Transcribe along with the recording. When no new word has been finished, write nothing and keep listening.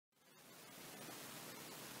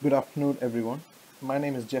Good afternoon, everyone. My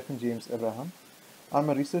name is Jeff James Abraham. I'm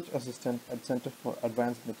a research assistant at Center for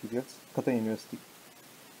Advanced Materials, Qatar University.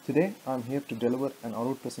 Today, I'm here to deliver an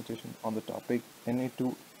oral presentation on the topic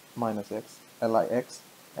Na2-X,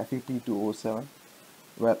 xLixFeP2O7,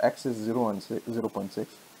 where X is 0 and 0.6,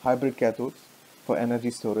 hybrid cathodes for energy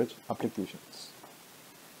storage applications.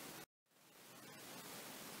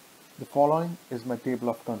 The following is my table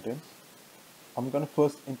of contents. I'm going to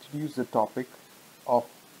first introduce the topic of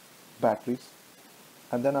batteries,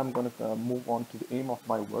 and then I'm going to move on to the aim of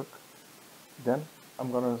my work. Then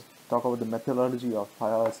I'm going to talk about the methodology of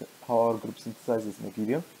how our group synthesizes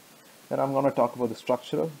material. Then I'm going to talk about the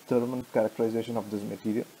structural thermal characterization of this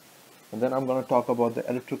material. And then I'm going to talk about the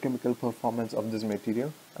electrochemical performance of this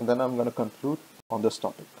material. And then I'm going to conclude on this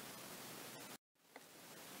topic.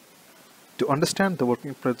 To understand the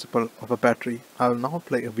working principle of a battery, I will now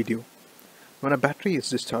play a video. When a battery is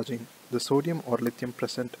discharging, the sodium or lithium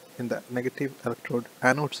present in the negative electrode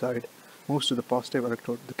anode side moves to the positive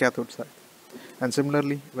electrode, the cathode side. And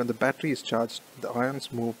similarly, when the battery is charged, the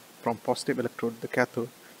ions move from positive electrode, the cathode,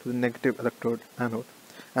 to the negative electrode, anode,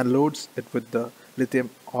 and loads it with the lithium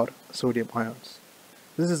or sodium ions.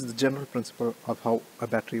 This is the general principle of how a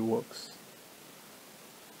battery works.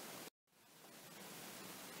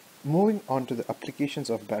 Moving on to the applications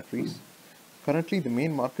of batteries. Currently, the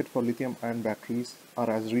main market for lithium-ion batteries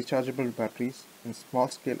are as rechargeable batteries in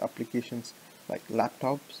small-scale applications like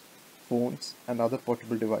laptops, phones, and other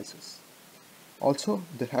portable devices. Also,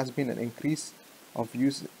 there has been an increase of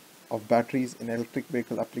use of batteries in electric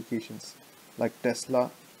vehicle applications like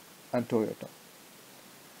Tesla and Toyota.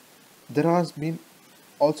 There has been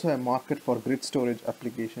also a market for grid storage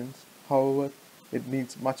applications, however, it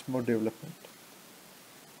needs much more development.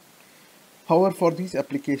 However, for these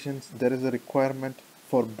applications, there is a requirement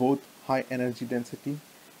for both high energy density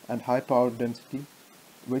and high power density,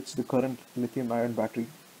 which the current lithium-ion battery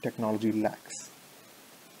technology lacks.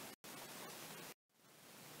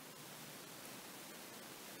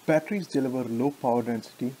 Batteries deliver low power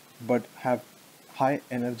density but have high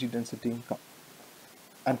energy density,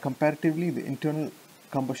 and comparatively the internal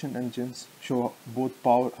combustion engines show both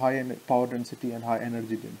high power density and high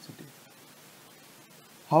energy density.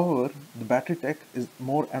 However, the battery tech is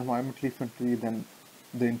more environmentally friendly than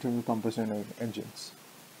the internal combustion engines.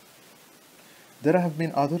 There have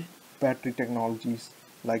been other battery technologies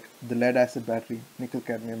like the lead-acid battery,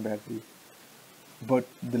 nickel-cadmium battery, but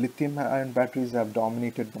the lithium-ion batteries have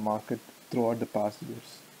dominated the market throughout the past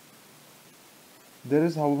years. There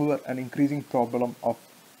is, however, an increasing problem of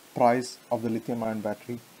price of the lithium-ion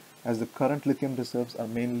battery, as the current lithium reserves are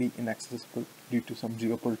mainly inaccessible due to some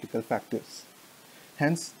geopolitical factors.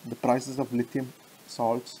 Hence, the prices of lithium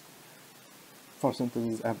salts for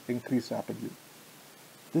synthesis have increased rapidly.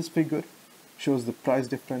 This figure shows the price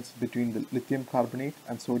difference between the lithium carbonate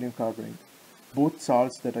and sodium carbonate, both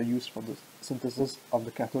salts that are used for the synthesis of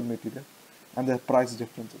the cathode material, and their price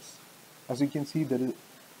differences. As you can see, the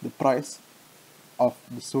price of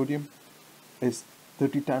the sodium is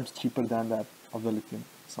 30 times cheaper than that of the lithium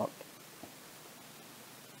salt.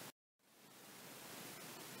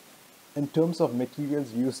 In terms of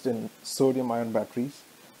materials used in sodium-ion batteries,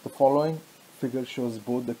 the following figure shows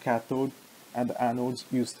both the cathode and the anodes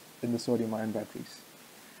used in the sodium-ion batteries.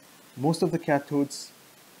 Most of the cathodes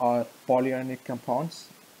are polyionic compounds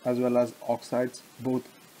as well as oxides, both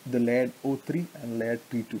the lead O3 and lead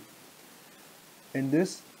P2. In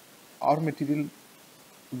this, our material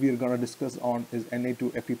we are going to discuss on is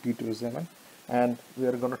Na2-Fe2O7, and we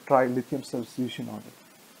are going to try lithium substitution on it.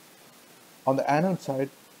 On the anode side,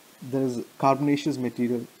 there is carbonaceous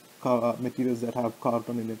materials that have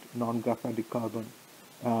carbon in it, non-graphitic carbon,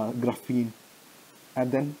 graphene,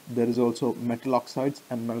 and then there is also metal oxides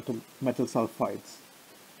and metal sulfides.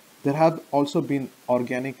 There have also been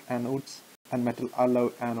organic anodes and metal alloy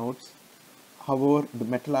anodes. However, the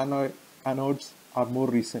metal alloy anodes are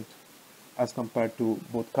more recent as compared to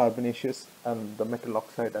both carbonaceous and the metal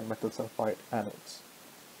oxide and metal sulfide anodes.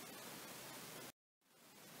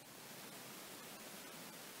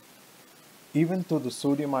 Even though the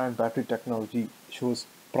sodium-ion battery technology shows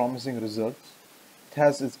promising results, it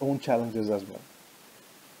has its own challenges as well.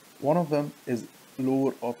 One of them is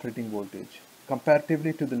lower operating voltage.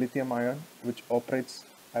 Comparatively to the lithium-ion, which operates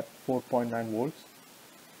at 4.9 volts,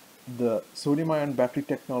 the sodium-ion battery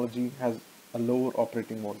technology has a lower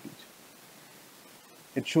operating voltage.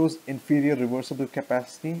 It shows inferior reversible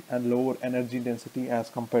capacity and lower energy density as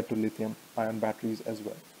compared to lithium-ion batteries as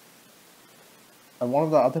well. And one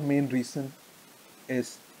of the other main reasons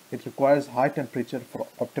is it requires high temperature for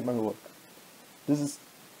optimal work.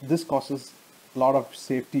 This causes a lot of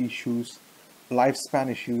safety issues lifespan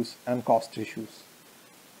issues, and cost issues.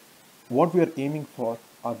 What we are aiming for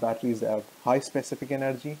are batteries that have high specific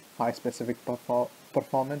energy, high specific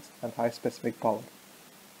performance, and high specific power.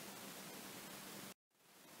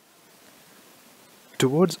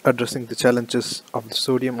 Towards addressing the challenges of the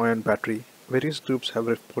sodium-ion battery, various groups have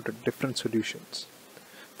reported different solutions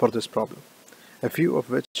for this problem, a few of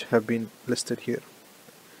which have been listed here.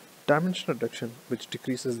 Dimension reduction, which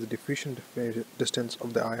decreases the diffusion distance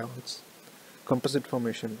of the ions. Composite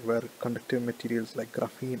formation, where conductive materials like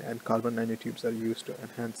graphene and carbon nanotubes are used to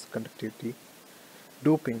enhance conductivity.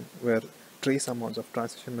 Doping, where trace amounts of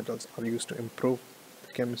transition metals are used to improve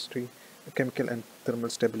the chemical and thermal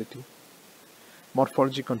stability.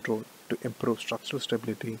 Morphology control, to improve structural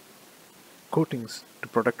stability. Coatings, to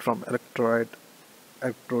protect from electrode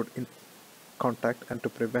in contact and to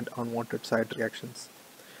prevent unwanted side reactions.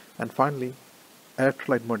 And finally,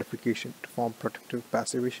 electrolyte modification, to form protective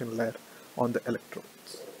passivation layer on the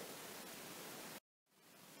electrodes.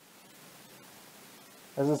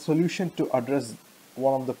 As a solution to address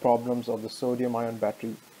one of the problems of the sodium-ion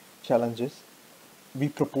battery challenges, we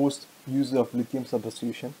proposed use of lithium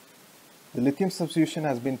substitution. The lithium substitution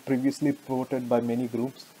has been previously promoted by many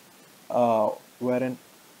groups, wherein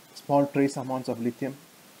small trace amounts of lithium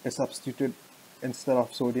is substituted instead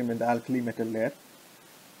of sodium in the alkali metal layer.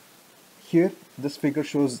 Here, this figure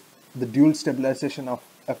shows the dual stabilization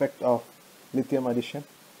effect of lithium addition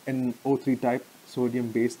in O3 type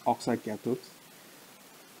sodium-based oxide cathodes.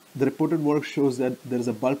 The reported work shows that there is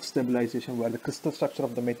a bulk stabilization where the crystal structure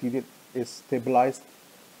of the material is stabilized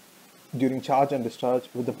during charge and discharge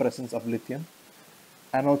with the presence of lithium,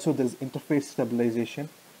 and also there is interface stabilization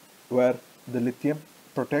where the lithium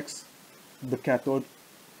protects the cathode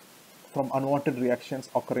from unwanted reactions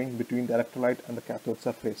occurring between the electrolyte and the cathode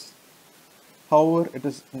surface. However, it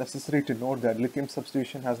is necessary to note that lithium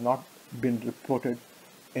substitution has not been reported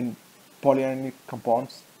in polyanionic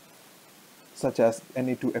compounds such as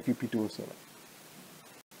Na2FeP2O7.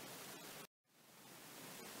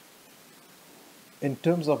 In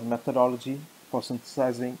terms of methodology for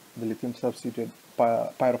synthesizing the lithium substituted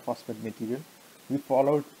pyrophosphate material, we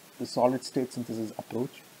followed the solid state synthesis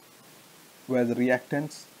approach, where the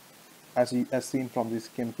reactants, as seen from these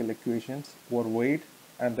chemical equations, were weighed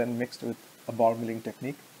and then mixed with a ball milling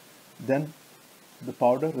technique. Then the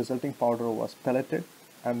resulting powder was pelleted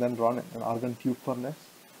and then run in an argon tube furnace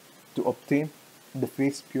to obtain the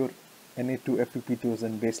phase pure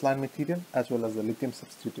Na2FeP2O7 baseline material as well as the lithium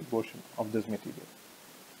substituted version of this material.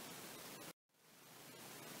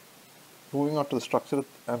 Moving on to the structural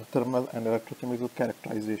and thermal and electrochemical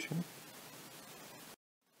characterization.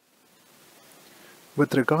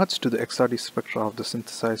 With regards to the XRD spectra of the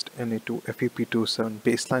synthesized Na2FeP2O7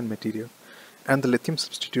 baseline material and the lithium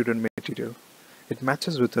substituted material, it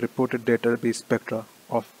matches with the reported database spectra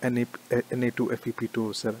of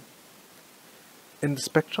Na2FeP2O7. In the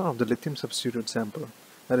spectra of the lithium substituted sample,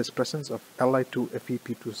 there is presence of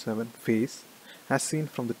Li2FeP2O7 phase as seen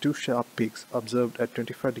from the two sharp peaks observed at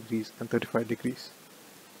 25 degrees and 35 degrees.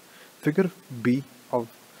 Figure B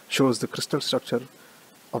shows the crystal structure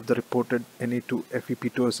of the reported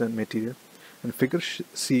Na2FeP2O7 material, and figure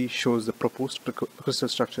C shows the proposed crystal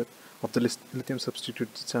structure of the lithium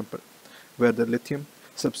substituted sample, where the lithium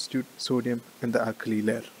substitutes sodium in the alkali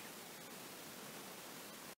layer.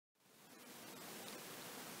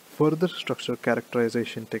 Further structure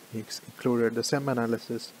characterization techniques included the SEM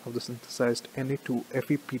analysis of the synthesized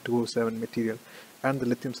Na2FeP2O7 material and the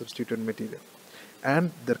lithium substituted material,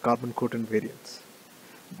 and their carbon coating variants.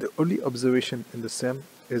 The only observation in the SEM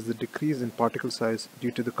is the decrease in particle size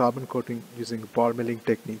due to the carbon coating using ball milling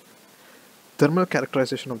technique. Thermal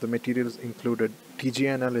characterization of the materials included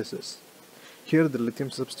TGA analysis. Here the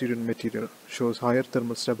lithium substituted material shows higher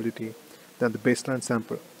thermal stability than the baseline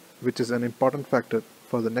sample, which is an important factor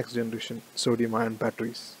for the next generation sodium-ion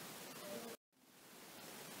batteries.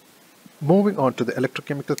 Moving on to the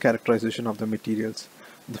electrochemical characterization of the materials,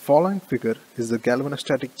 the following figure is the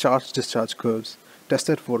galvanostatic charge-discharge curves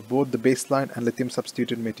tested for both the baseline and lithium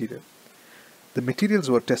substituted material. The materials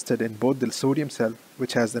were tested in both the sodium cell,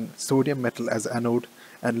 which has the sodium metal as anode,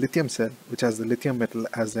 and lithium cell, which has the lithium metal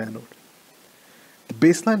as the anode. The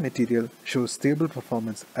baseline material shows stable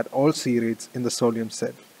performance at all C rates in the sodium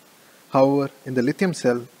cell. However, in the lithium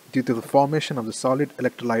cell, due to the formation of the solid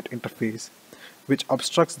electrolyte interface, which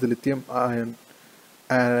obstructs the lithium ion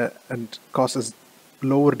and causes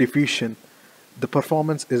lower diffusion, the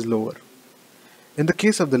performance is lower. In the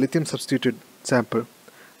case of the lithium substituted sample,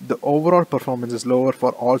 the overall performance is lower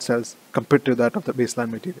for all cells compared to that of the baseline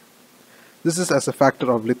material. This is as a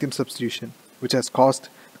factor of lithium substitution, which has caused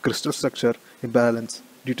the crystal structure imbalance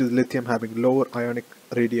due to the lithium having lower ionic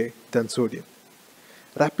radii than sodium.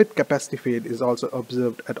 Rapid capacity fade is also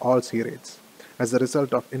observed at all C rates as a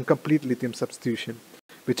result of incomplete lithium substitution,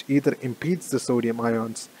 which either impedes the sodium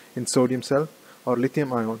ions in sodium cell or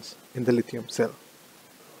lithium ions in the lithium cell.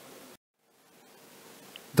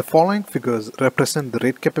 The following figures represent the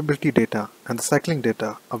rate capability data and the cycling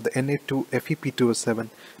data of the Na2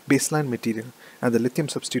 baseline material and the lithium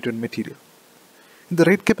substituted material. In the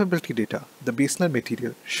rate capability data, the baseline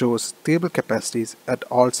material shows stable capacities at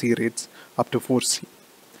all C rates up to 4C.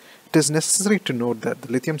 It is necessary to note that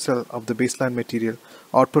the lithium cell of the baseline material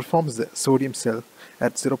outperforms the sodium cell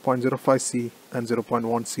at 0.05C and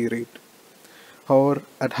 0.1C rate. However,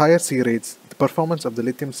 at higher C rates, the performance of the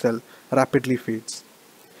lithium cell rapidly fades.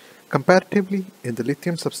 Comparatively, in the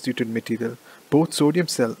lithium substituted material, both sodium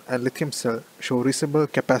cell and lithium cell show reasonable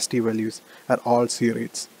capacity values at all C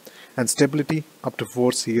rates and stability up to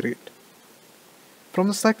 4C rate. From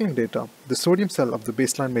the cycling data, the sodium cell of the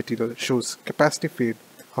baseline material shows capacity fade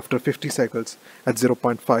after 50 cycles at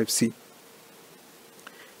 0.5C. It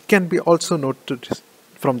can be also noted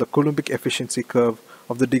from the Coulombic efficiency curve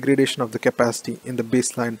of the degradation of the capacity in the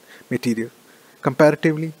baseline material.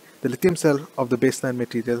 Comparatively, the lithium cell of the baseline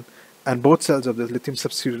material and both cells of the lithium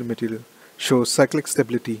substituted material show cyclic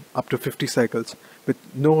stability up to 50 cycles with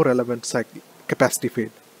no relevant capacity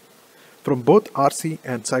fade. From both RC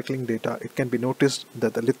and cycling data, it can be noticed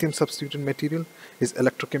that the lithium substituted material is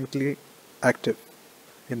electrochemically active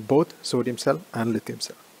in both sodium cell and lithium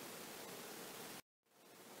cell.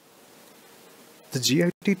 The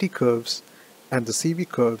GITT curves and the CV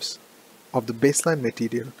curves of the baseline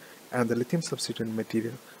material and the lithium substituted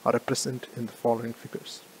material are represented in the following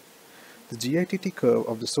figures. The GITT curve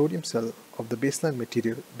of the sodium cell of the baseline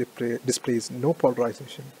material displays no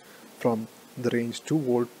polarization from the range 2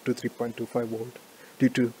 volt to 3.25 volt due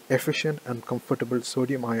to efficient and comfortable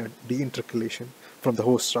sodium ion deintercalation from the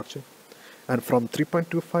host structure. And from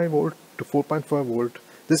 3.25 volt to 4.5 volt,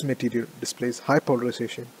 this material displays high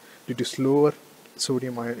polarization due to slower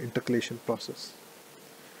sodium ion intercalation process.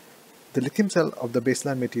 The lithium cell of the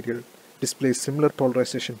baseline material displays similar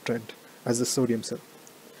polarization trend as the sodium cell.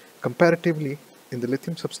 Comparatively, in the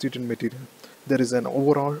lithium substituted material, there is an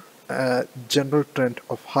overall general trend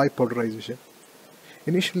of high polarization.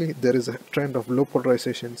 Initially, there is a trend of low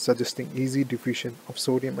polarization suggesting easy diffusion of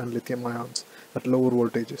sodium and lithium ions at lower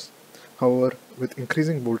voltages. However, with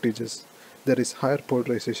increasing voltages, there is higher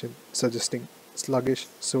polarization suggesting sluggish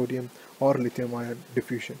sodium or lithium ion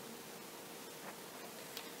diffusion.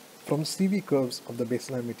 From the CV curves of the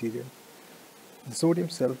baseline material, the sodium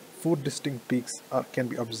cell, 4 distinct peaks can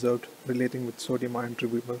be observed relating with sodium ion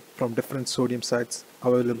removal from different sodium sites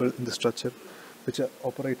available in the structure, which are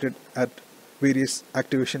operated at various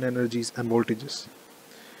activation energies and voltages.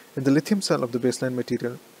 In the lithium cell of the baseline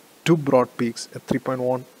material, 2 broad peaks at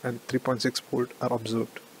 3.1 and 3.6 volt are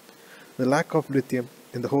observed. The lack of lithium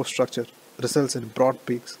in the host structure results in broad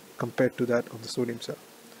peaks compared to that of the sodium cell.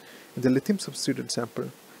 In the lithium substituted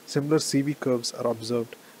sample, similar CV curves are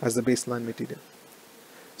observed as the baseline material.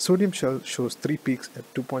 Sodium cell shows 3 peaks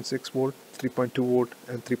at 2.6 volt, 3.2 volt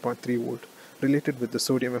and 3.3 volt related with the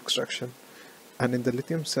sodium extraction, and in the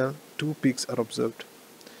lithium cell 2 peaks are observed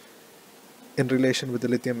in relation with the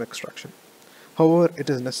lithium extraction. However, it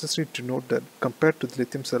is necessary to note that compared to the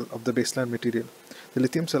lithium cell of the baseline material, the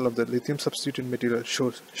lithium cell of the lithium substituted material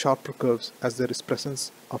shows sharper curves as there is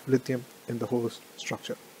presence of lithium in the host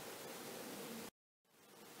structure.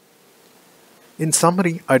 In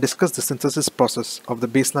summary, I discussed the synthesis process of the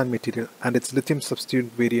baseline material and its lithium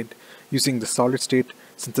substituent variant using the solid-state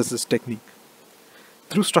synthesis technique.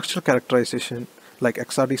 Through structural characterization like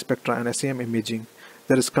XRD spectra and SEM imaging,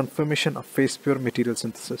 there is confirmation of phase-pure material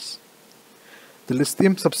synthesis. The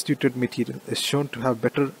lithium substituted material is shown to have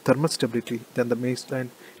better thermal stability than the baseline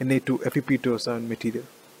Na2 material.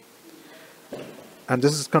 And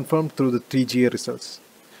this is confirmed through the 3GA results.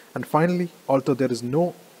 And finally, although there is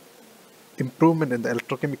no improvement in the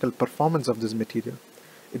electrochemical performance of this material,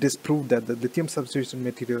 it is proved that the lithium substitution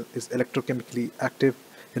material is electrochemically active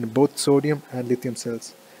in both sodium and lithium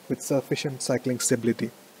cells with sufficient cycling stability.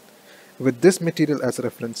 With this material as a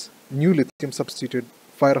reference, new lithium substituted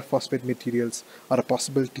pyrophosphate materials are a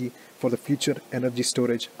possibility for the future energy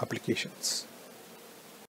storage applications.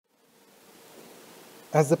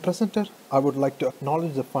 As the presenter, I would like to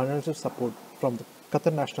acknowledge the financial support from the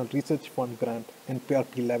Qatar National Research Fund grant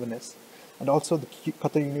NPRP11S and also the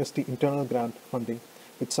Qatar University internal grant funding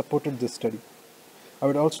which supported this study. I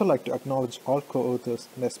would also like to acknowledge all co-authors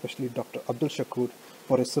and especially Dr. Abdul Shakur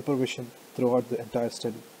for his supervision throughout the entire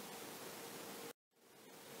study.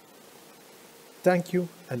 Thank you,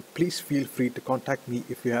 and please feel free to contact me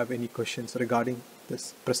if you have any questions regarding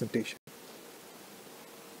this presentation.